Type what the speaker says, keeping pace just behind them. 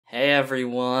Hey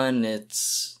everyone,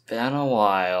 it's been a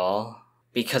while.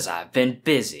 Because I've been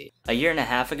busy. A year and a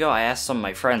half ago, I asked some of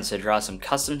my friends to draw some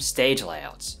custom stage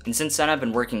layouts, and since then I've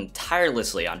been working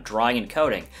tirelessly on drawing and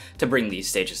coding to bring these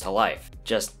stages to life.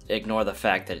 Just ignore the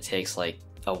fact that it takes like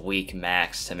a week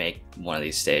max to make one of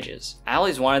these stages. I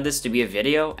always wanted this to be a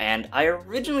video, and I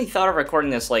originally thought of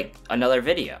recording this like another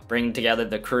video, bringing together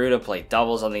the crew to play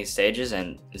doubles on these stages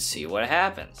and see what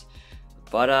happens.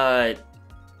 But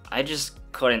I just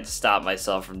couldn't stop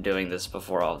myself from doing this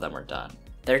before all of them were done.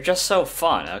 They're just so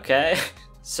fun, okay?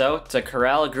 So, to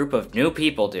corral a group of new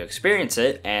people to experience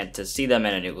it and to see them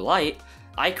in a new light,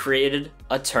 I created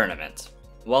a tournament.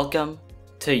 Welcome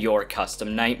to Your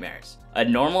Custom Nightmares, a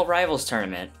normal Rivals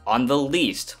tournament on the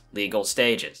least legal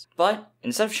stages. But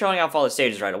instead of showing off all the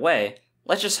stages right away,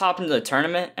 let's just hop into the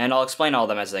tournament and I'll explain all of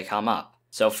them as they come up.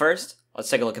 So first, let's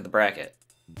take a look at the bracket.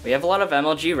 We have a lot of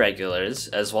MLG regulars,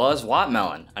 as well as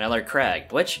Wattmelon, another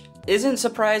Crag, which isn't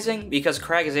surprising because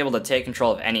Crag is able to take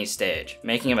control of any stage,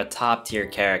 making him a top tier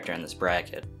character in this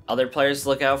bracket. Other players to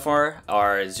look out for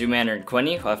are Zoomander and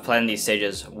Quinny, who have played these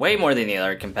stages way more than the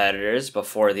other competitors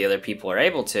before the other people are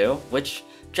able to, which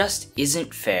just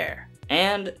isn't fair.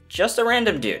 And just a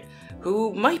random dude,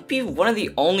 who might be one of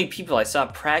the only people I saw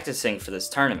practicing for this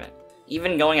tournament,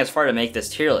 even going as far to make this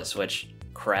tier list, which,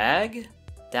 Crag?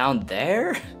 Down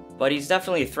there? But he's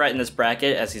definitely a threat in this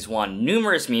bracket as he's won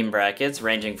numerous meme brackets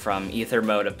ranging from Aether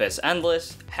Mode Abyss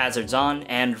Endless, Hazards On,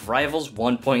 and Rivals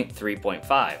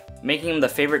 1.3.5, making him the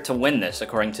favorite to win this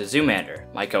according to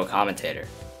Zoomander, my co-commentator.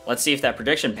 Let's see if that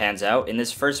prediction pans out in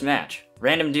this first match,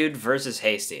 Random Dude versus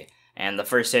Hasty, and the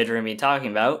first stage we're going to be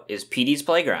talking about is PD's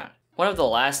Playground. One of the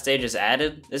last stages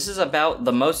added, this is about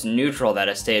the most neutral that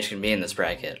a stage can be in this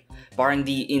bracket, barring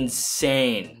the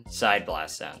insane side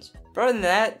blast sounds. But other than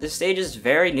that, the stage is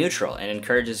very neutral and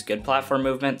encourages good platform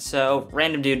movement, so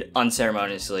Random Dude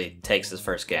unceremoniously takes his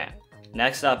first game.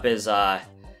 Next up is,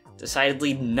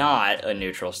 decidedly not a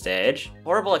neutral stage.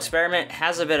 Horrible Experiment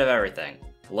has a bit of everything.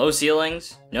 Low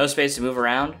ceilings, no space to move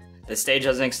around, the stage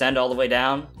doesn't extend all the way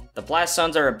down, the blast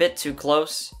zones are a bit too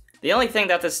close. The only thing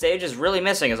that this stage is really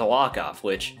missing is a walk-off,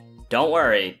 which, don't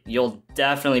worry, you'll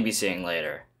definitely be seeing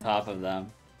later. Top of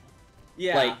them.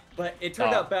 Yeah, but it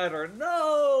turned out better.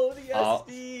 No, the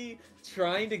SD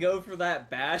trying to go for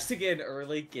that bash to get an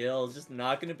early kill is just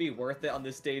not going to be worth it on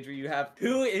this stage where you have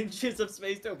 2 inches of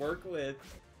space to work with.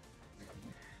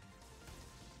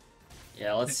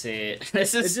 Yeah, let's see.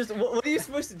 This is just, what are you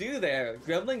supposed to do there?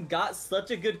 Gremlin got such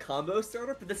a good combo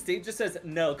starter, but the stage just says,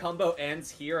 no, combo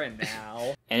ends here and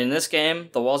now. And in this game,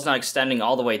 the wall's not extending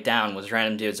all the way down was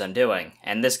Random Dude's undoing,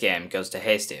 and this game goes to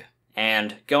Hasty.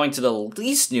 And going to the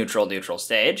least neutral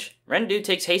stage, Random Dude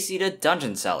takes Hasty to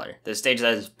Dungeon Cellar, the stage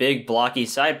that has big blocky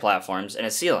side platforms and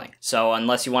a ceiling. So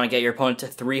unless you want to get your opponent to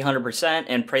 300%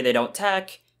 and pray they don't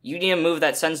tech, you need a move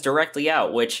that sends directly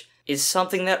out, which is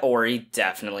something that Ori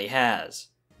definitely has.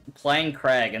 Playing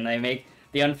Crag and they make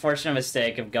the unfortunate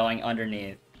mistake of going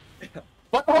underneath.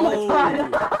 But oh my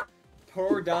god!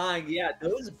 Poor dying. Yeah,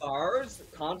 those bars,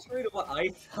 contrary to what I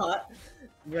thought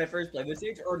when I first played this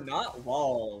stage, are not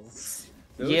walls.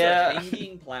 Those are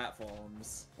hanging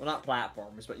platforms. Well, not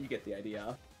platforms, but you get the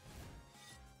idea.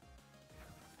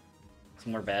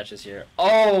 Some more batches here.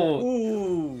 Oh!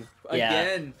 Ooh! Yeah.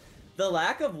 Again, the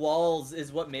lack of walls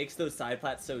is what makes those side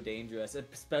plats so dangerous,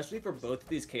 especially for both of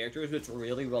these characters, which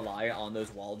really rely on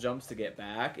those wall jumps to get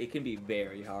back. It can be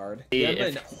very hard. They've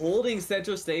been holding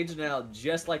central stage now,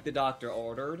 just like the doctor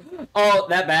ordered. Oh,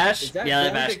 that bash? Is that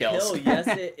that bash kills. Yes,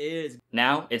 it is.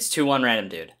 Now, it's 2-1 Random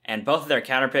Dude, and both of their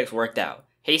counter picks worked out.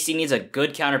 Hasty needs a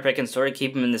good counter pick in store to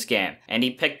keep him in this game, and he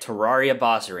picked Terraria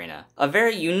Boss Arena. A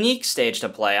very unique stage to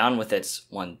play on with its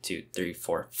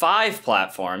 5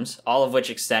 platforms, all of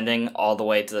which extending all the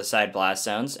way to the side blast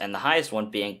zones, and the highest one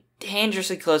being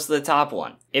dangerously close to the top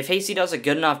one. If Hasty does a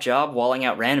good enough job walling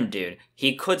out Random Dude,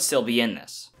 he could still be in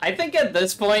this. I think at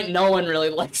this point, no one really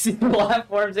likes these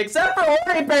platforms except for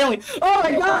Ori, apparently. Oh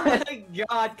my god! Oh my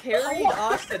god, carried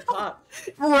off the top.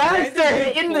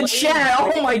 Raptor in the chat,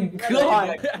 oh my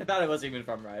god! I thought it wasn't even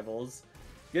from Rivals.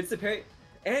 Gets the parry,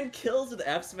 and kills with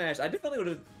F smash. I definitely would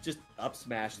have just up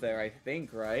smashed there, I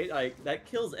think, right? Like, that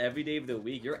kills every day of the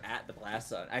week. You're at the blast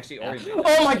zone. Actually, Ori.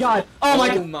 Oh my god! Oh my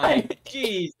god! Oh my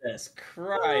Jesus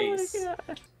Christ. Oh my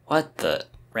god. What the?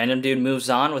 Random Dude moves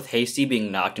on with Hasty being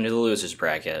knocked into the loser's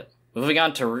bracket. Moving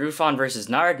on to Rufon versus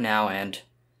Nard now, and...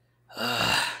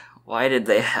 why did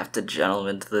they have to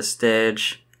gentleman to this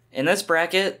stage? In this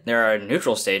bracket, there are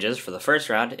neutral stages for the first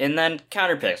round, and then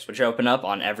counter picks, which open up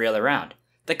on every other round.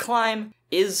 The climb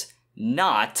is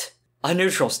not a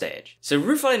neutral stage. So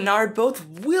Rufon and Nard both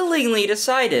willingly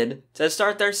decided to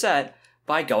start their set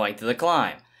by going through the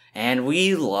climb. And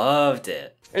we loved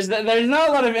it. There's not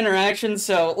a lot of interaction,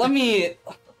 so let me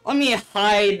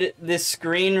hide this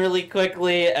screen really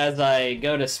quickly as I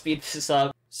go to speed this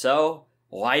up. So,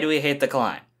 why do we hate the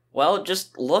climb? Well,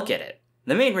 just look at it.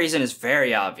 The main reason is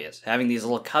very obvious, having these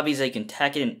little cubbies that you can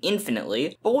tech in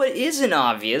infinitely, but what isn't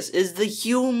obvious is the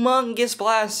humongous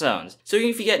blast zones. So even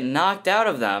if you get knocked out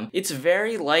of them, it's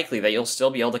very likely that you'll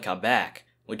still be able to come back.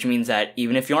 Which means that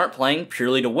even if you aren't playing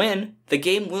purely to win, the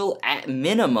game will at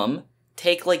minimum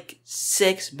take like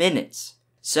 6 minutes.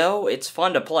 So it's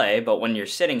fun to play, but when you're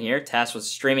sitting here tasked with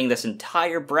streaming this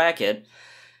entire bracket,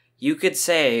 you could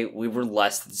say we were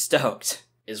less than stoked.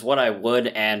 Is what I would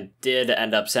and did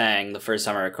end up saying the first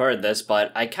time I recorded this,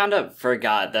 but I kind of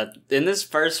forgot that in this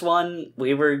first one,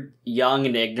 we were young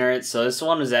and ignorant, so this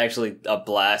one was actually a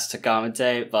blast to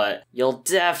commentate, but you'll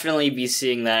definitely be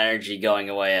seeing that energy going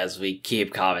away as we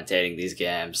keep commentating these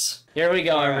games. Here we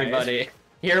go, everybody.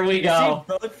 Here we go.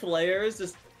 See both players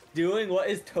just doing what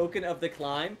is token of the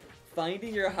climb,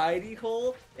 finding your hidey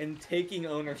hole, and taking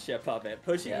ownership of it.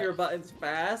 Pushing your buttons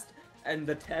fast, and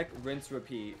the tech rinse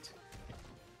repeat.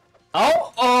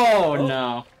 Oh,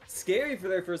 no. Scary for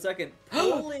there for a second.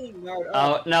 Pulling Nard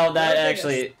up. Oh, no, that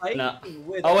actually, no.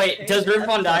 Oh, wait, does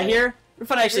Rufon die here?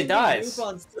 Rufon actually dies.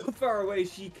 Rufon's so far away,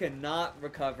 she cannot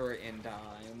recover in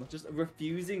time. Just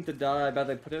refusing to die, but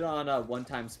they put it on a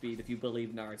one-time speed if you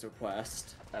believe Nard's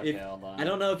request. Okay, hold on. I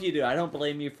don't know if you do. I don't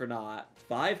blame you for not.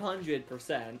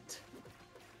 500%.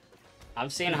 I'm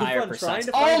seeing higher percents.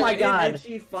 Oh my god! And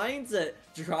she finds it.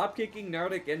 Drop kicking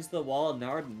Nard against the wall.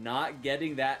 Nard not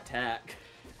getting that tech.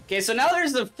 Okay, so now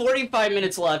there's the 45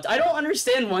 minutes left. I don't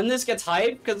understand when this gets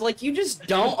hyped, because, like, you just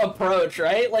don't approach,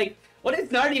 right? Like, what is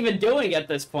Nard even doing at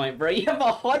this point, bro? You have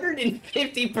a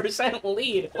 150%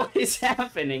 lead. What is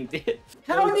happening, dude?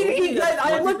 How did he get...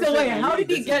 I looked away. How did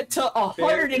he get to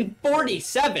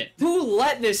 147? Who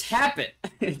let this happen?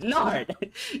 Nard.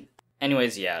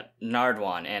 Anyways, yeah, Nard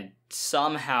won, and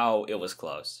somehow it was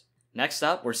close. Next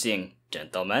up, we're seeing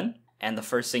Gentlemen, and the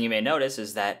first thing you may notice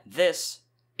is that this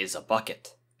is a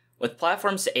bucket. With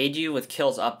platforms to aid you with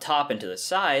kills up top and to the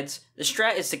sides, the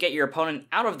strat is to get your opponent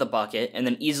out of the bucket and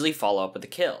then easily follow up with a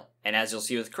kill. And as you'll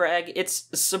see with Craig, it's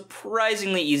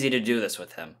surprisingly easy to do this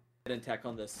with him. And tech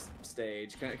on this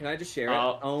stage. Can I just share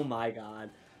it? Oh my god.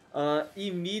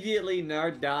 Immediately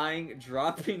Nard dying,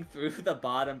 dropping through the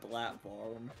bottom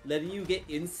platform, letting you get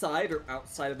inside or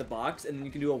outside of the box, and then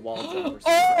you can do a wall jump or something.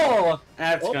 Oh!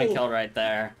 That's gonna kill right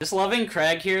there. Just loving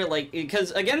Craig here, like,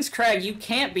 because against Craig, you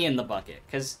can't be in the bucket,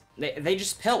 because they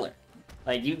just pillar.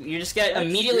 Like, you just get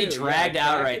immediately dragged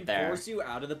out right there. Force you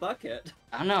out of the bucket.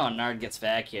 I don't know when Nard gets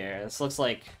back here. This looks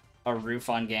like a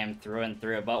Rufon game through and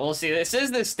through, but we'll see. This is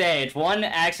the stage. One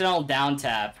accidental down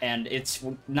tap, and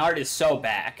Nard is so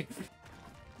back. I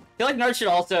feel like Nard should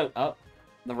also... Oh,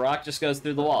 the rock just goes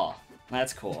through the wall.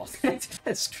 That's cool.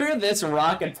 Screw this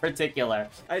rock in particular.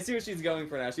 I see what she's going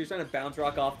for now. She's trying to bounce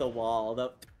rock off the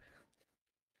wall.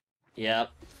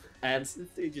 Yep. This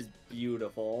stage is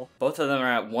beautiful. Both of them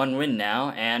are at 1 win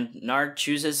now, and Nard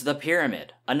chooses the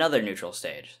Pyramid, another neutral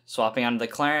stage. Swapping onto the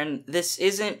Claren, this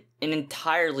isn't an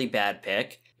entirely bad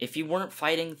pick if you weren't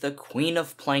fighting the Queen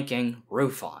of Planking,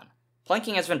 Rufon.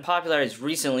 Planking has been popularized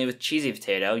recently with Cheesy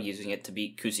Potato, using it to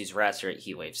beat Kusi's Raster at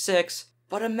Heatwave 6,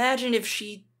 but imagine if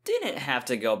she didn't have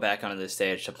to go back onto the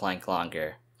stage to plank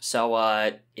longer. So,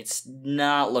 it's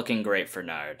not looking great for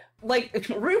Nard. Like,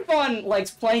 Rufon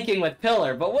likes planking with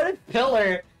Pillar, but what if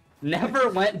Pillar never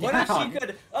went down? What if she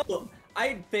could... Oh,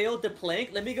 I failed to plank.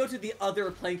 Let me go to the other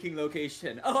planking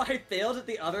location. Oh, I failed at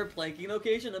the other planking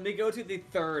location. Let me go to the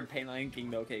third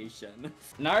planking location.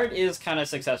 Nard is kind of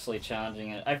successfully challenging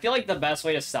it. I feel like the best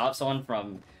way to stop someone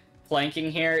from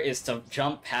planking here is to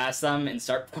jump past them and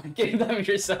start planking them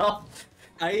yourself.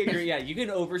 I agree, yeah, you can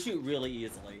overshoot really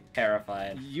easily.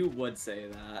 Terrified. You would say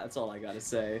that, that's all I gotta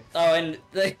say. Oh, and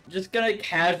just gonna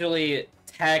casually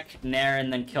tech Nair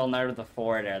and then kill Nard with the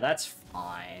forward air. That's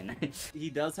fine.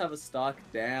 He does have a stock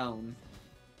down.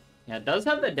 Yeah, it does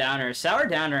have the downer. Sour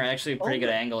downer, actually a pretty good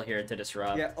angle here to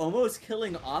disrupt. Yeah, almost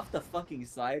killing off the fucking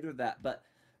side with that, but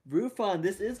Rufon,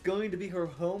 this is going to be her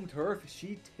home turf.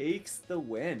 She takes the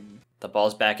win. The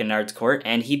ball's back in Nard's court,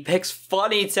 and he picks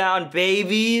Funny Town,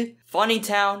 baby! Funny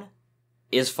Town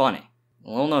is funny.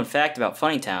 A little known fact about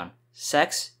Funny Town,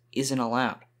 sex isn't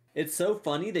allowed. It's so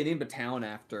funny they named a town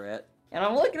after it. And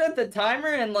I'm looking at the timer,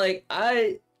 and like,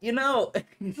 I You know,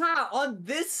 How? On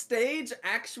this stage?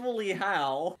 Actually,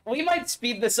 how? we might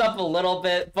speed this up a little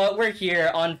bit, but we're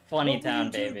here on Funny Town,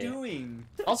 baby. What were you doing?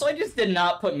 Also, I just did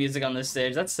not put music on this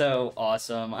stage. That's so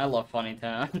awesome. I love Funny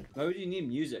Town. Why would you need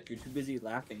music? You're too busy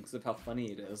laughing because of how funny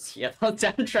it is. Yeah, the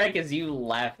soundtrack is you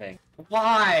laughing.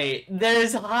 Why?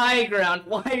 There's high ground.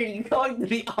 Why are you going to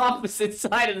the opposite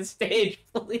side of the stage,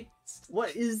 please?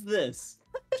 What is this?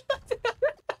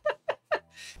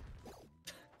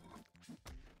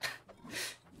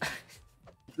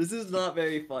 This is not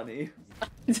very funny.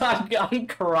 I'm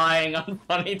crying on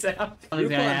Funny Town. I'm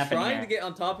trying to get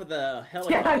on top of the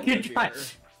helicopter. Yeah,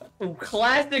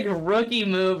 classic rookie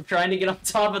move, trying to get on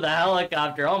top of the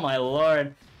helicopter. Oh my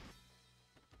lord.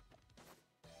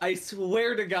 I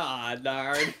swear to God,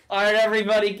 Nard. Alright,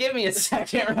 everybody, give me a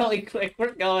second really quick.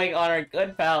 We're going on our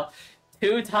good pal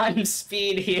 2 times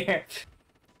speed here.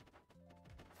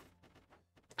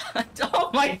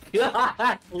 Oh my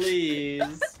god!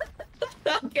 Please.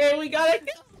 Okay, we got it.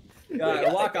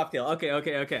 Alright, walk off kill.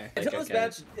 Okay. Until this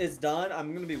match is done,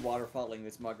 I'm gonna be waterfalling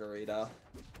this margarita.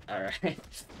 Alright.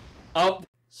 Oh.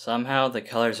 Somehow the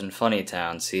colors in Funny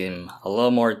Town seem a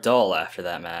little more dull after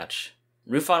that match.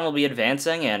 Rufon will be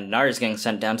advancing, and Nar is getting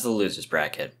sent down to the losers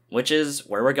bracket, which is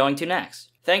where we're going to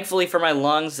next. Thankfully for my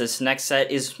lungs, this next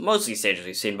set is mostly stages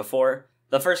we've seen before.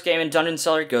 The first game in Dungeon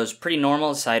Cellar goes pretty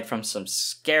normal aside from some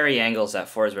scary angles that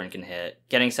Forsburn can hit,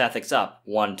 getting Sathix up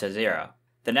 1-0.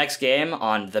 The next game,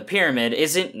 on the Pyramid,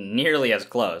 isn't nearly as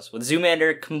close, with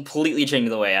Zoomander completely changing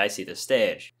the way I see the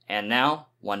stage. And now,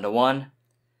 1-1.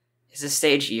 Is this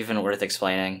stage even worth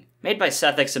explaining? Made by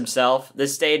Sathix himself,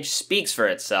 this stage speaks for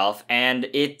itself, and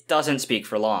it doesn't speak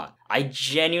for long. I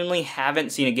genuinely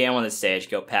haven't seen a game on this stage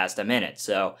go past a minute,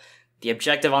 so the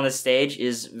objective on this stage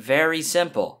is very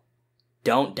simple.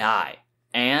 Don't die.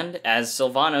 And, as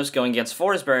Sylvanos going against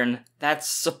Forsburn, that's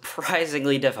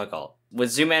surprisingly difficult. With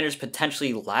Zoomander's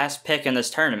potentially last pick in this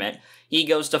tournament, he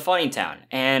goes to Funny Town,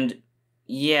 and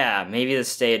yeah, maybe the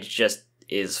stage just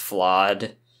is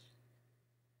flawed.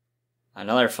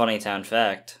 Another Funny Town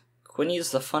fact. Quinny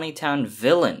is the Funny Town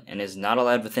villain and is not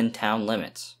allowed within town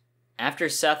limits. After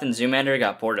Seth and Zoomander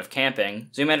got bored of camping,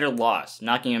 Zoomander lost,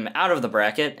 knocking him out of the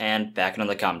bracket and back onto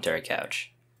the commentary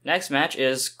couch. Next match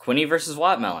is Quinny vs.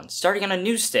 Wattmelon, starting on a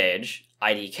new stage,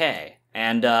 IDK.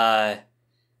 And,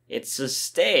 it's a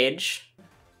stage...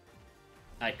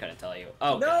 I couldn't tell you.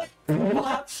 Oh, no!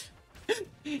 What?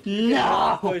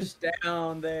 No! Push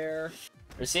down there.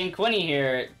 We're seeing Quinny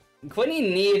here. Quinny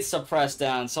needs to press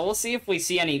down, so we'll see if we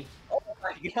see any... Oh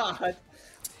my god!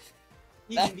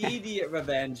 Immediate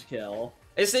revenge kill.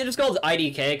 This stage is called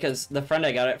IDK because the friend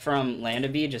I got it from,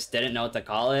 Landaby, just didn't know what to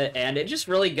call it, and it just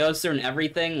really goes through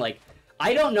everything. Like,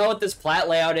 I don't know what this plat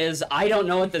layout is, I don't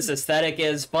know what this aesthetic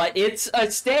is, but it's a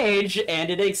stage,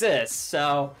 and it exists,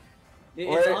 so...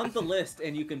 It's on the list,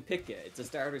 and you can pick it. It's a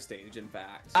starter stage, in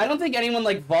fact. I don't think anyone,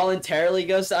 like, voluntarily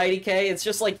goes to IDK. It's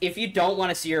just, like, if you don't want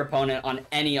to see your opponent on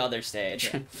any other stage.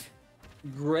 Okay.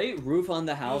 Great roof on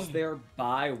the house there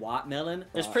by Wattmelon.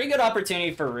 There's pretty good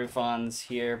opportunity for roof-ons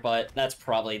here, but that's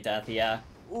probably death, yeah.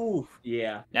 Ooh,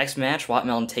 yeah. Next match,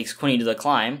 Wattmelon takes Quinny to the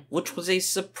climb, which was a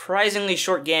surprisingly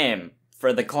short game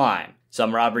for the climb.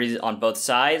 Some robberies on both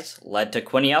sides led to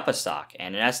Quinny up a stock,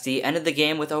 and an SD ended the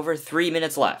game with over 3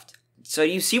 minutes left. So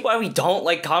you see why we don't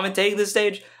like commentating this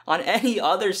stage? On any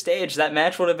other stage, that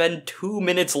match would have been 2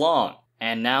 minutes long.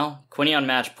 And now, Quinny on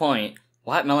match point,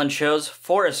 Wattmelon chose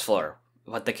Forest Floor,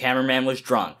 but the cameraman was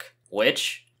drunk,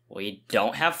 which we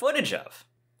don't have footage of.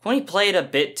 Quinny played a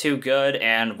bit too good,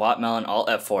 and Wattmelon alt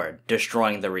F4'd,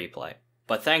 destroying the replay.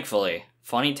 But thankfully,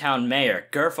 Funny Town Mayor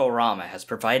Gurfo Rama has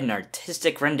provided an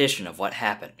artistic rendition of what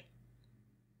happened.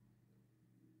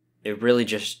 It really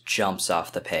just jumps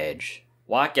off the page.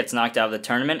 Watt gets knocked out of the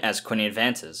tournament as Quinny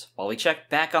advances, while we check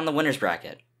back on the winner's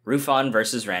bracket, Rufon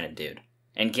versus Random Dude.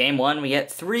 In Game 1, we get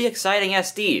 3 exciting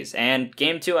SDs, and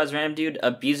Game 2 has Random Dude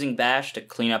abusing Bash to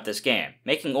clean up this game,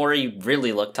 making Ori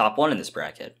really look top 1 in this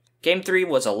bracket. Game 3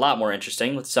 was a lot more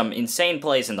interesting, with some insane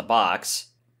plays in the box,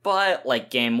 but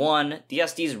like Game 1, the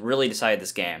SDs really decided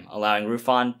this game, allowing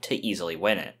Rufon to easily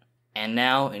win it. And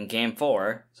now, in Game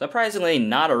 4, surprisingly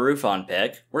not a Rufon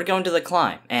pick, we're going to the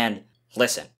climb, and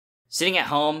listen. Sitting at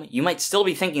home, you might still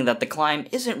be thinking that the climb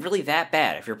isn't really that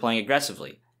bad if you're playing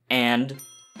aggressively. And...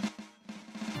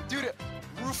 Dude,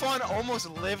 Rufon almost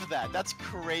lived that. That's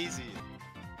crazy.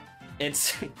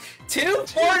 It's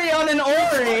 240 on an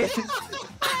Ori!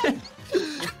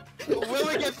 Will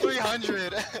we get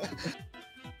 300?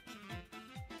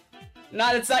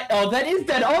 Not inside. Oh, that is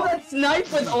dead. Oh, that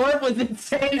snipe with Orb was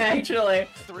insane, actually.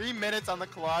 3 minutes on the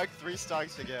clock, 3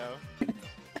 stocks to go.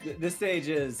 This stage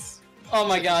is Oh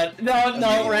my god.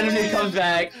 No, random dude comes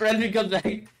back. Random dude comes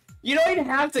back. You don't even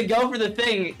have to go for the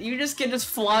thing. You just can just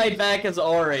fly back as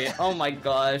Ori. Oh my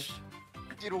gosh.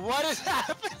 Dude, what is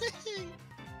happening?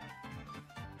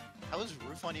 How is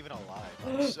Rufon even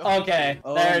alive? So Okay,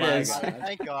 there it is. God,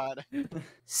 thank God.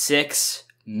 6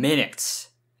 minutes.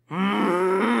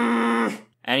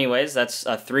 Anyways, that's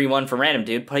a 3-1 for Random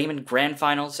Dude, putting him in Grand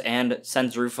Finals and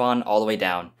sends Rufon all the way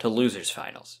down to Losers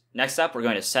Finals. Next up, we're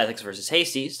going to Sethix versus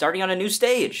Hasty, starting on a new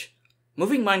stage.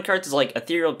 Moving minecarts is like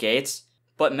ethereal gates,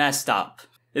 but messed up.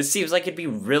 It seems like it'd be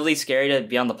really scary to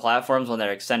be on the platforms when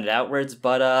they're extended outwards,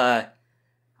 but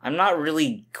I'm not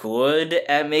really good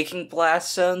at making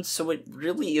blast zones, so it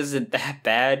really isn't that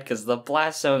bad, because the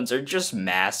blast zones are just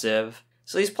massive.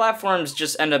 So these platforms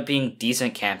just end up being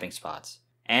decent camping spots.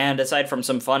 And aside from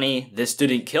some funny, this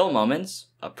didn't kill moments,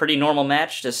 a pretty normal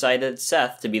match decided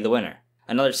Seth to be the winner.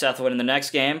 Another Seth win in the next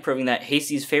game, proving that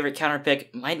Hasty's favorite counter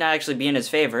pick might not actually be in his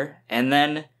favor, and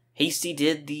then Hasty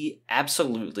did the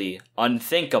absolutely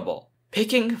unthinkable,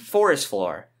 picking Forest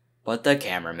Floor, but the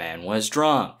cameraman was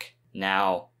drunk.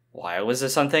 Now, why was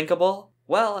this unthinkable?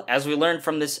 Well, as we learned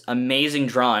from this amazing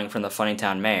drawing from the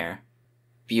Funnytown Mayor,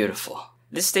 beautiful.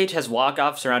 This stage has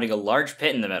walk-off surrounding a large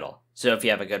pit in the middle, so if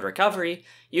you have a good recovery,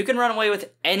 you can run away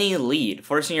with any lead,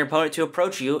 forcing your opponent to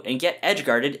approach you and get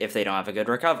edge-guarded if they don't have a good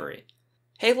recovery.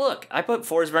 Hey look, I put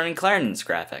Forsberg and Claren in this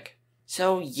graphic.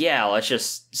 So yeah, let's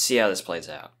just see how this plays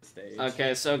out.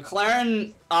 Okay, so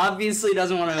Claren obviously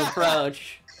doesn't want to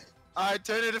approach. Alright,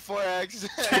 turn it to 4x.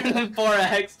 Turn it to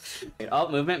 4x. Oh,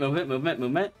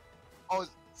 movement. Oh,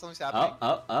 something's happening.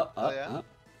 Oh, yeah?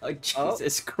 Oh,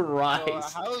 Jesus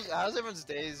Christ. So, how's everyone's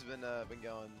days been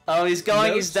going? Oh, he's going,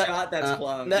 No he's shot that's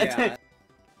plumb, yeah.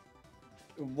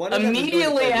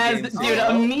 Immediately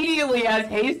as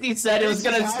Hasty said it was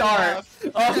gonna start.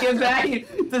 Oh, he's back. He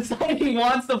decided he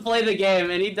wants to play the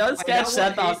game, and he does catch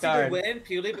Seth off guard. Win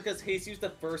purely because Hasty was the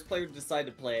first player to decide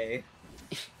to play.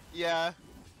 Yeah.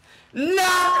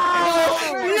 No!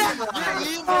 You're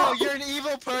evil! You're an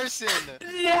evil person!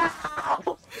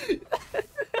 No!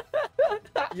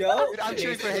 Yo, Dude, I'm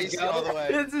cheering for Hasty all the way.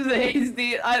 This is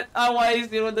Hasty. I want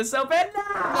Hasty to win this so bad. No!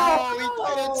 No, he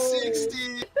played at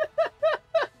 60.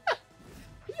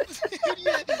 Dude, he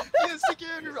has to give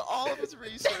him all of his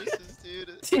resources,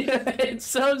 dude. Dude, it's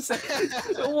so sad.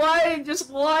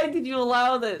 Why did you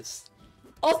allow this?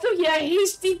 Also, yeah,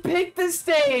 Hasty picked the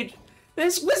stage.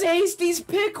 This was Hasty's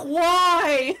pick.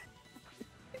 Why?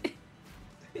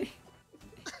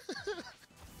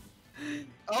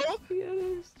 Oh?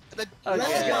 Yes. Okay. Oh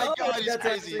my God, he's That's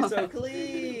crazy. actually so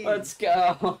clean. Let's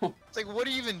go. It's like, what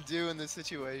do you even do in this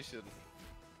situation?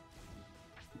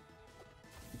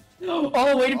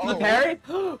 Oh, waiting for the parry?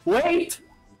 Wait!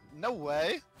 No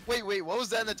way. Wait, what was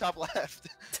that in the top left?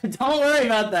 Don't worry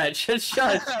about that. Just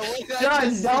shut.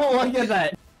 Shut, don't look at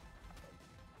that.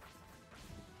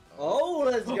 Oh,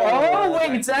 let's go. Oh,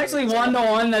 wait, it's actually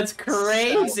 1-1. That's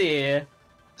crazy.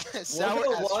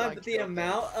 1-1, but the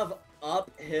amount of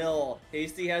uphill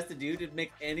Hasty has to do to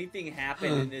make anything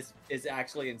happen in this is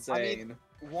actually insane. I mean,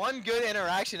 one good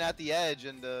interaction at the edge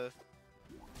and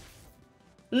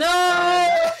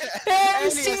No!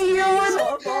 Hasty, you were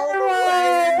the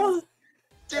hero!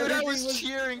 Dude, I was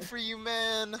cheering for you,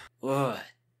 man. Ugh,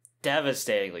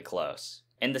 devastatingly close.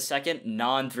 In the second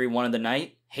non-3-1 of the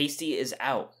night, Hasty is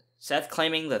out, Seth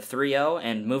claiming the 3-0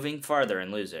 and moving farther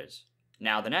in losers.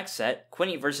 Now the next set,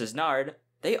 Quinny versus Nard,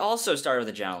 they also start with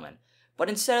a gentleman, but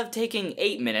instead of taking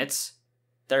 8 minutes,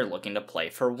 they're looking to play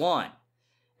for 1.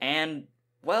 And,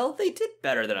 well, they did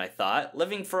better than I thought,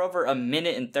 living for over 1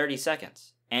 minute and 30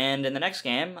 seconds. And in the next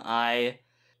game, I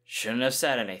shouldn't have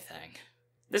said anything.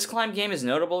 This climb game is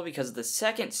notable because the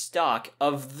second stock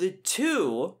of the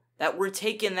 2 that were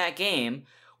taken that game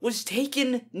was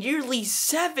taken nearly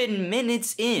 7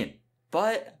 minutes in.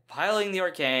 But, piling the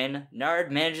Arcane,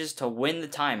 Nard manages to win the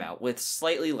timeout with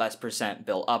slightly less percent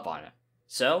built up on it.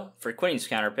 So, for Quinny's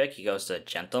counterpick, he goes to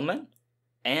Gentleman.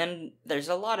 And there's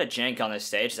a lot of jank on this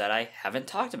stage that I haven't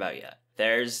talked about yet.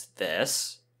 There's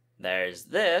this,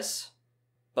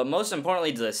 but most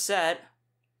importantly to the set,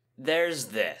 there's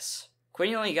this.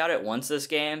 Quinny only got it once this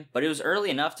game, but it was early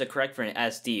enough to correct for an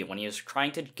SD when he was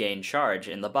trying to gain charge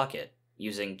in the bucket,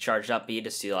 using charged up B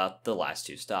to steal out the last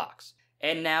 2 stocks.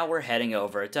 And now we're heading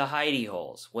over to hidey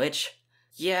holes, which,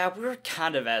 yeah, we were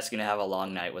kind of asking to have a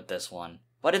long night with this one.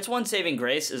 But its one saving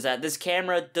grace is that this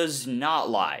camera does not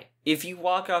lie. If you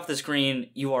walk off the screen,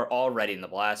 you are already in the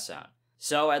blast zone.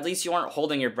 So at least you aren't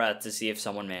holding your breath to see if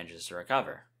someone manages to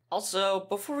recover. Also,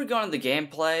 before we go into the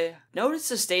gameplay, notice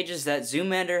the stages that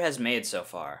Zoomander has made so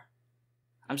far.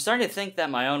 I'm starting to think that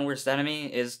my own worst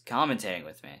enemy is commentating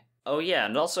with me. Oh yeah,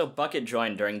 and also Bucket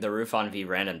joined during the Roof on V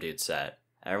Random Dude set.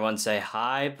 Everyone say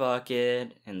hi,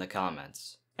 Bucket, in the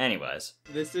comments. Anyways.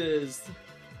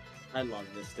 I love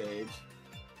this stage.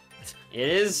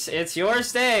 It's your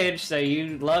stage, so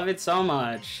you love it so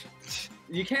much.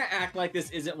 You can't act like this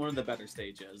isn't one of the better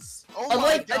stages. Oh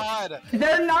my god!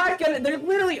 They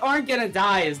literally aren't gonna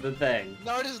die is the thing.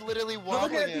 Nard is literally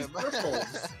wobbling him.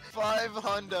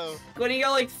 500. When you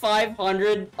got like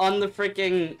 500 on the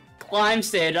freaking climb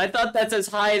stage, I thought that's as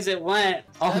high as it went.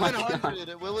 Oh my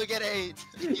god. Will we get 8?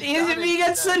 If he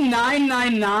gets to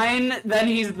 999, then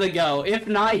he's the go. If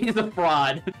not, he's a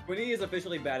fraud. Quinny is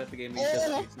officially bad at the game.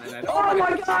 Oh, oh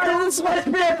my god, this was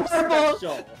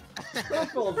purple!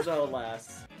 Purple's no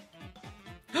less.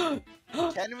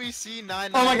 Can we see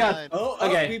 999? Oh my god. Oh,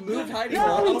 okay. We moved hiding.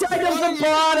 No, he died off the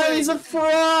bottom. He's a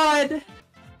fraud.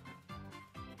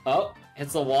 Oh,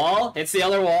 hits the wall. Hits the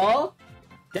other wall.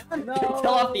 No. Kill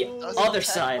off the other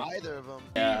side. Either of them.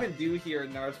 What do you even do here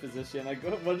in Nard's position? Like,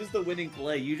 what is the winning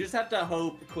play? You just have to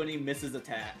hope Quinny misses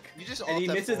attack. And he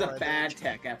misses a bad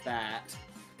tech at that.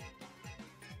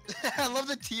 I love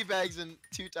the teabags and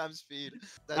 2 times speed.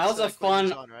 That was a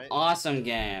fun, awesome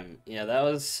game. Yeah, that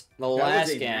was the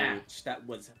last game. Match that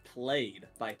was played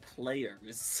by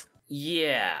players.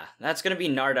 Yeah, that's gonna be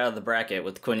Nard out of the bracket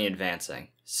with Quinny advancing.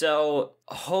 So,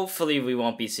 hopefully we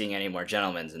won't be seeing any more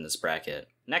gentlemans in this bracket.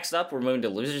 Next up, we're moving to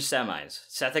Loser Semis,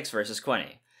 Sethix versus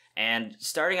Quinny. And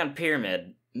starting on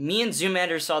Pyramid, me and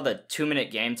Zoomander saw the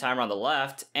 2-minute game timer on the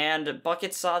left, and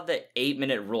Bucket saw the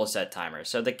 8-minute rule set timer,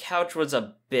 so the couch was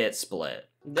a bit split.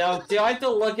 No, do I have to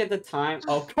look at the time?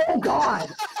 Oh god!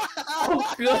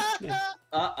 Oh goodness!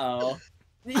 Uh-oh.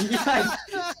 Yeah,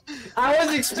 I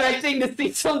was expecting to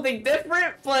see something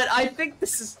different, but I think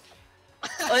this is...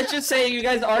 Let's just say you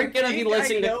guys aren't gonna be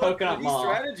listening to Coconut Mall.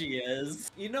 Strategy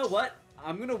is, you know what?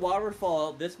 I'm gonna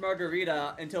waterfall this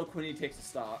margarita until Quinny takes a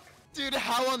stock. Dude,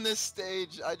 how on this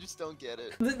stage? I just don't get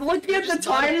it. Looking at the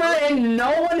timer and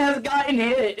no one has gotten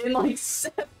hit in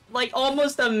like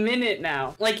almost a minute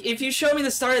now. Like, if you show me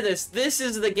the start of this, this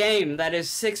is the game that is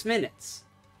 6 minutes.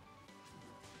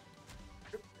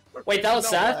 Wait, that was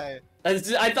Seth? Way.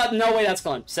 I thought, no way, that's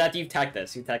fun. Seth, you tech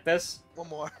this. You tech this? One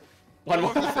more. One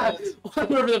more. One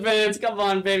more for the fans. Come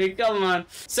on, baby. Come on.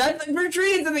 Seth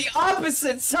retreated to the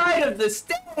opposite side of the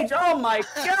stage. Oh my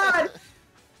god.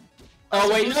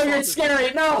 Oh wait, no, you're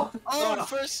scary. No. Oh,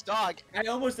 first stock. I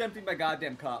almost emptied my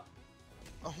goddamn cup.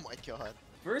 Oh my god.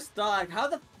 First stock. How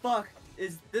the fuck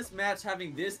is this match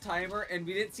having this timer and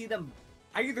we didn't see them?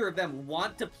 Either of them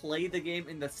want to play the game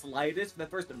in the slightest for the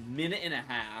first minute and a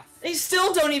half. They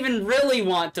still don't even really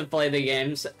want to play the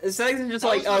games. It's just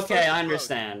like, okay, I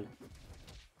understand.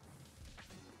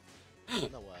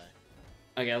 No way.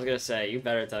 Okay, I was gonna say, you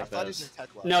better tech thought this. he was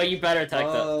in tech No, you better tech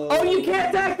this. Oh. Oh, you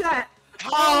can't tech that!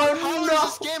 How no! is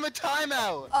this game a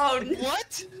timeout? Oh,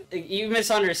 what? You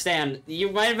misunderstand.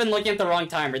 You might have been looking at the wrong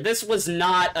timer. This was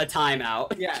not a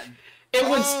timeout. Yeah. It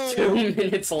was 2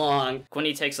 minutes long.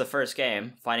 Quinny takes the first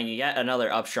game, finding yet another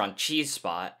upstrong cheese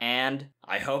spot, and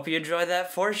I hope you enjoyed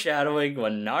that foreshadowing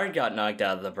when Nard got knocked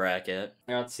out of the bracket.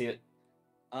 Here, let's see it.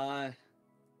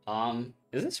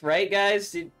 Is this right,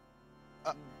 guys?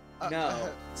 no.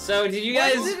 So, did you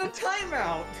guys... Why is it a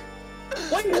timeout?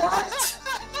 Wait, what?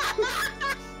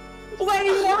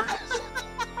 Wait, what?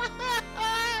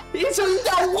 He's no,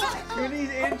 what? Quinny's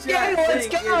in Okay, chat let's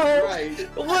saying go. it's right.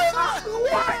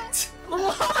 What?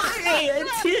 Why?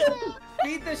 It's him.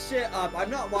 Speed the shit up. I'm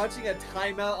not watching a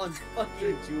timeout on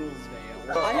fucking Jules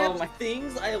Vale. I Oh have my-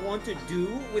 things I want to do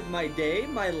with my day,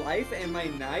 my life, and my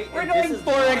night. We're and this going is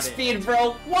 4x not it. speed,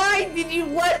 bro. Why did you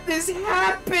let this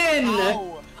happen?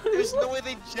 Oh, there's no way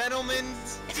they gentlemen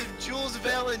to Jules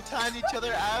Vale and time each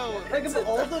other out. Like, of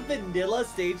all the vanilla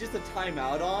stages to time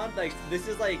out on, like, this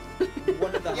is, like,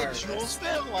 one of the Yeah, hardest. Jules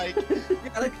Vale, like...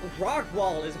 Yeah, like, Rock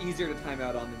Wall is easier to time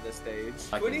out on than this stage.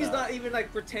 Fucking Quinny's no. not even,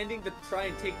 like, pretending to try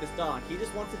and take the stock. He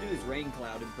just wants to do his Rain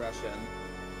Cloud impression.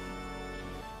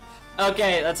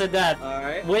 Okay, that's a death.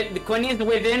 Alright. Quinny's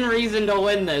within reason to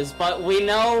win this, but we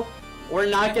know we're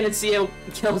not gonna see a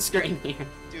kill screen here.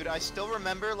 Dude, I still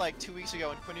remember, like, 2 weeks ago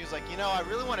when Quinny was like, you know, I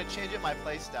really want to change up my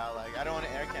playstyle. Like, I don't want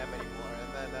to air camp anymore.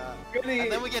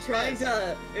 And then we get trying this.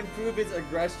 to improve his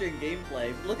aggression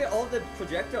gameplay. Look at all the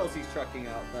projectiles he's trucking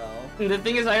out, though. The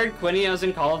thing is, I heard Quinny, I was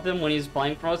in call with him when he was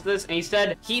playing for most of this, and he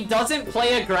said he doesn't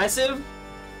play aggressive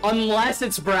unless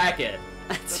it's bracket.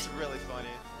 That's really funny.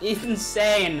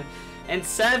 Insane. And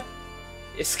Seth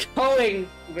is going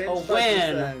to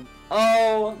win.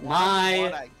 Oh my.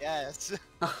 What, I guess.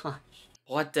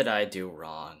 What did I do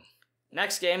wrong?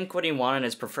 Next game, Quinny won on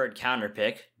his preferred counter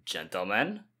pick,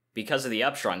 Gentlemen. because of the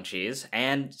upstrung cheese,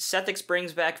 and Sethix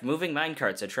brings back moving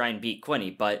minecart to try and beat Quinny,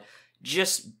 but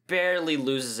just barely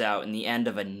loses out in the end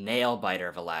of a nail-biter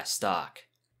of a last stock.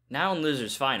 Now in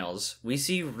Losers Finals, we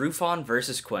see Rufon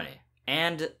versus Quinny,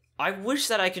 and I wish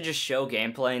that I could just show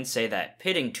gameplay and say that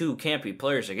pitting two campy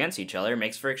players against each other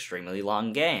makes for extremely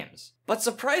long games. But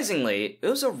surprisingly, it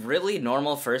was a really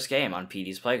normal first game on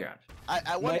PD's Playground.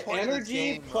 At one My point in this energy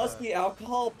game, plus the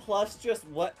alcohol plus just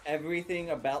what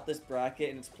everything about this bracket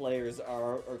and its players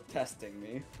are testing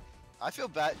me. I feel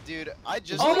bad, dude. I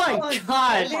just. Oh my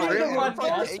god! Oh my Really? God.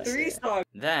 Plus Fucking 3-star.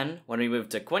 Then, when we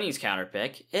moved to Quinny's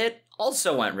counterpick, it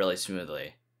also went really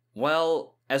smoothly.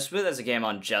 Well, as smooth as a game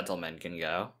on Gentleman can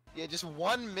go. Yeah, just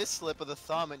one misslip of the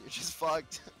thumb and you're just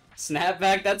fucked.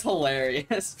 Snapback, that's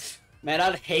hilarious. Man,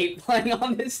 I'd hate playing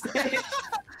on this stage.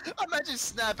 Imagine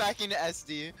snapbacking to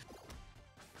SD.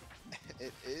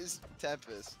 It is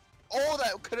Tempest. Oh,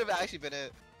 that could have actually been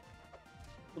it.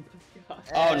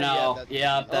 Oh And no,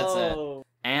 yeah, that's it. Oh.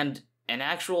 And an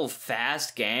actual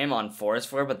fast game on Forest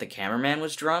Floor, but the cameraman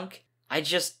was drunk?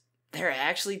 They're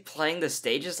actually playing the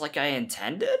stages like I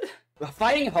intended?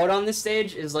 Fighting Hode on this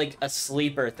stage is like a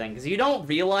sleeper thing, because you don't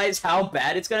realize how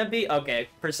bad it's gonna be. Okay,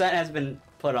 percent has been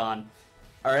put on.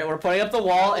 Alright, we're putting up the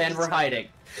wall and we're hiding.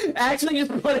 Actually,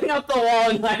 just putting up the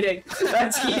wall and hiding.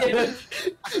 That's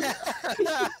huge.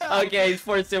 Okay, he's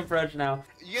forced to approach now.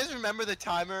 You guys remember the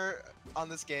timer on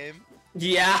this game?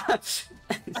 Yeah.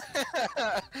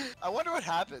 I wonder what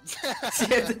happens.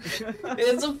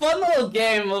 It's a fun little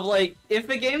game of like, if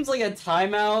a game's like a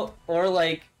timeout or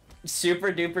like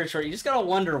super duper short, you just gotta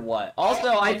wonder what.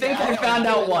 Also, I think I found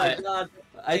out what.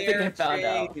 I think I found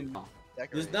out.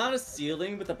 There's not a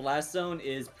ceiling, but the blast zone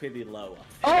is pretty low.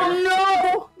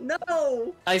 Oh no!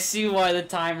 No! I see why the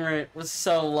timer was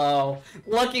so low.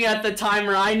 Looking at the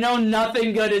timer, I know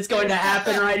nothing good is going to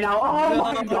happen right now. Oh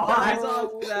my god!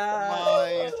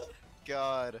 My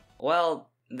god. Well,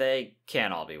 they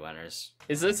can't all be winners.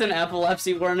 Is this an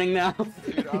epilepsy warning now?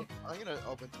 Dude, I'm gonna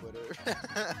open Twitter.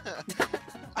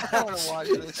 I don't wanna watch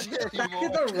this shit anymore.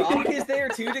 The rock is there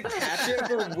too to catch it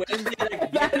for when they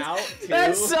like get out too.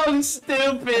 That's so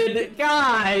stupid!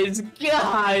 Guys!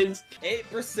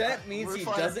 8% means We're he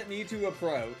fine. doesn't need to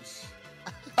approach.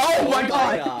 Oh my my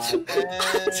god! God.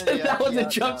 That was a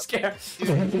jump scare.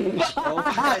 Oh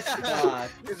my god.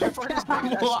 Is there fun just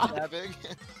big ass stabbing?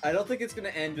 I don't think it's gonna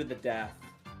end with a death.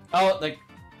 Oh, like...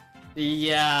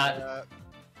 Yeah.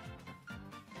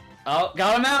 Oh,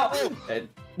 got him out!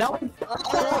 No!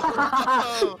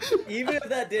 Oh, Even if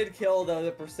that did kill though,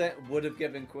 the percent would have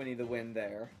given Quinny the win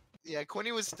there. yeah,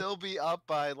 Quinny would still be up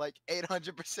by like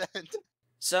 800%.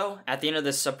 So, at the end of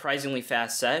this surprisingly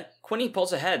fast set, Quinny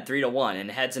pulls ahead 3-1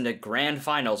 and heads into grand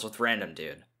finals with Random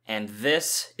Dude. And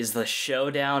this is the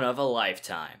showdown of a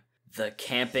lifetime. The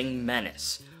Camping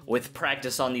Menace, with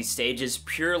practice on these stages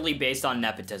purely based on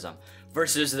nepotism,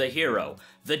 versus the hero,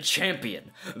 the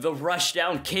champion, the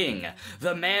rushdown king,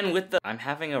 the man with the... I'm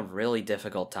having a really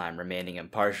difficult time remaining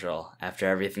impartial after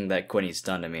everything that Quinny's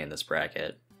done to me in this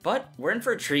bracket. But we're in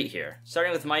for a treat here,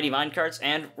 starting with Mighty Minecarts,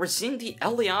 and we're seeing the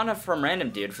Eliana from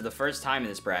Random Dude for the first time in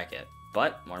this bracket.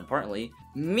 But, more importantly,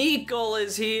 Meekle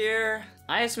is here!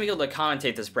 I asked Meekle to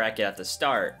commentate this bracket at the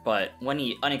start, but when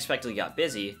he unexpectedly got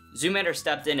busy, Zoomander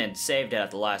stepped in and saved it at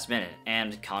the last minute,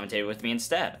 and commentated with me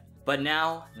instead. But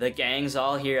now, the gang's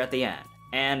all here at the end,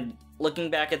 and looking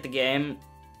back at the game,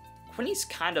 Quinny's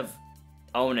kind of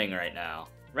owning right now.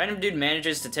 Random Dude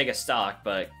manages to take a stock,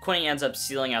 but Quinny ends up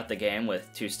sealing out the game with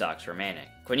 2 stocks remaining.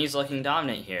 Quinny's looking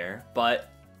dominant here, but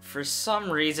for some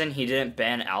reason he didn't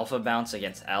ban Alpha Bounce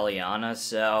against Eliana,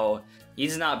 so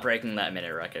he's not breaking that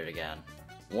minute record again.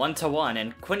 1-1,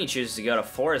 and Quinny chooses to go to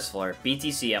Forest Floor,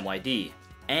 BTC MYD.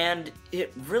 And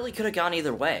it really could have gone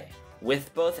either way,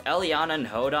 with both Eliana and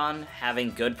Hodon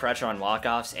having good pressure on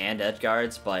walkoffs and edge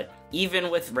guards, but even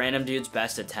with Random Dude's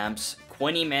best attempts,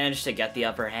 Quinny managed to get the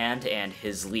upper hand and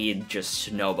his lead just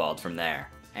snowballed from there.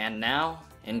 And now,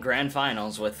 in Grand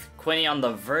Finals, with Quinny on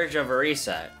the verge of a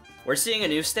reset, we're seeing a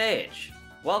new stage.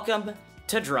 Welcome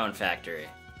to Drone Factory.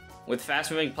 With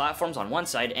fast-moving platforms on one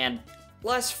side and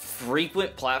less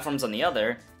frequent platforms on the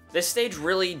other, this stage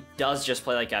really does just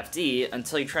play like FD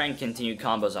until you try and continue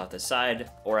combos off the side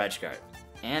or edgeguard.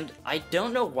 And I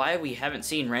don't know why we haven't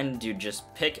seen Random Dude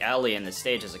just pick Ellie in this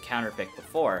stage as a counterpick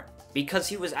before, because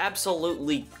he was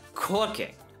absolutely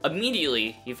cooking.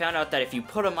 Immediately, he found out that if you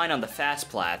put a mine on the fast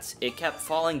plats, it kept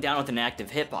falling down with an active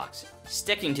hitbox,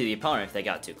 sticking to the opponent if they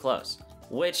got too close,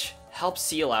 which helped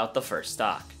seal out the first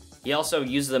stock. He also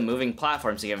used the moving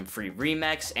platforms to give him free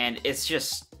remix, and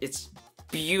it's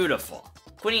beautiful.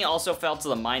 Quinny also fell to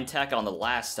the Mind Tech on the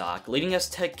last stock, leading us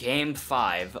to Game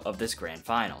 5 of this Grand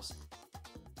Finals.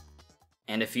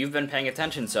 And if you've been paying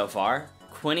attention so far,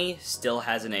 Quinny still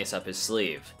has an ace up his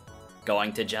sleeve.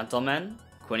 Going to Gentlemen,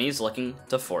 Quinny's looking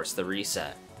to force the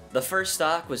reset. The first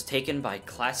stock was taken by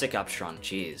classic Upstrong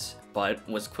Cheese, but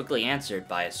was quickly answered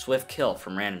by a swift kill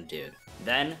from Random Dude.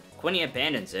 Then, Quinny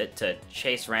abandons it to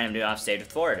chase Random Dude off stage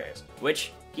with forwarders,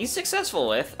 which he's successful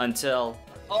with until...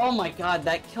 Oh my god,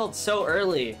 that killed so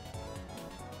early.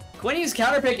 Quinny's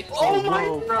counterpick. Oh my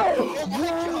god! Oh my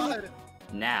god!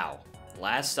 Now,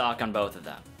 last stock on both of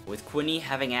them. With Quinny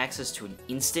having access to an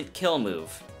instant kill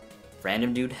move,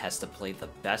 Random Dude has to play the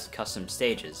best custom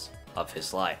stages of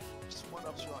his life. Just one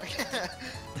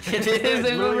Upstrong. It is,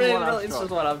 it's really just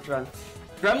what I'm trying.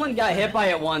 Gremlin got hit by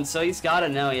it once, so he's gotta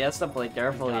know. He has to play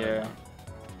careful here.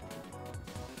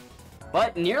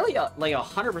 But nearly like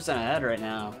 100% ahead right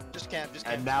now. Just camp.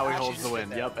 And now he Actually, holds the just win.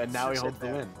 sit Yep, there. and now he Just holds sit the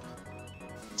there. win.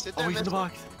 Sit Oh, there, he's in the Mr.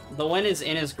 box. The win is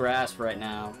in his grasp right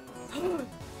now.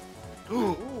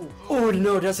 Ooh. Oh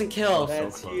no, doesn't kill.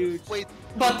 That's huge. Wait,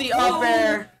 But the up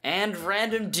air. And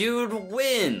Random Dude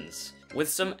wins! With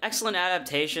some excellent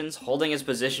adaptations, holding his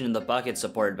position in the bucket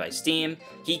supported by Steam,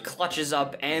 he clutches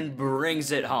up and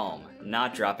brings it home,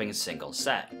 not dropping a single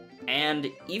set.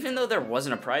 And even though there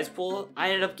wasn't a prize pool, I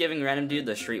ended up giving Random Dude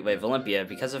the Street Wave Olympia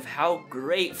because of how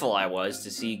grateful I was to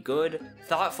see good,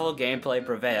 thoughtful gameplay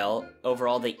prevail over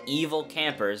all the evil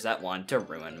campers that want to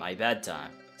ruin my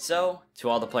bedtime. So, to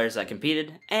all the players that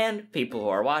competed, and people who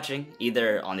are watching,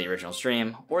 either on the original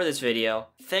stream or this video,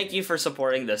 thank you for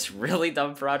supporting this really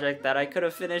dumb project that I could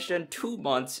have finished in 2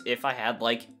 months if I had,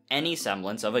 like, any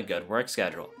semblance of a good work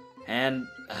schedule. And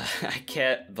I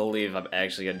can't believe I'm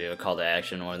actually gonna do a call to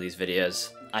action in one of these videos.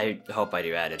 I hope I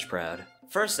do Adage proud.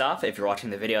 First off, if you're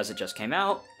watching the video as it just came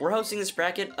out, we're hosting this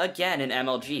bracket again in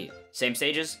MLG. Same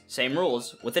stages, same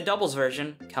rules, with a doubles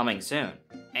version coming soon.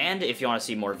 And if you want to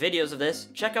see more videos of this,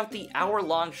 check out the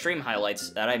hour-long stream highlights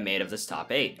that I made of this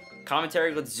top 8.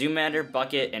 Commentary with Zoomander,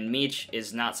 Bucket, and Meech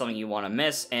is not something you want to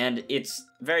miss, and it's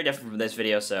very different from this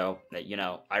video, so, you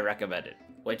know, I recommend it.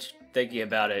 Which, thinking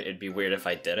about it, it'd be weird if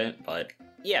I didn't, but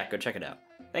yeah, go check it out.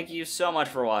 Thank you so much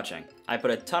for watching. I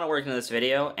put a ton of work into this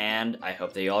video, and I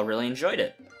hope that you all really enjoyed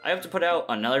it. I hope to put out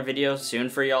another video soon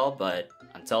for y'all, but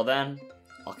until then,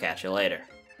 I'll catch you later.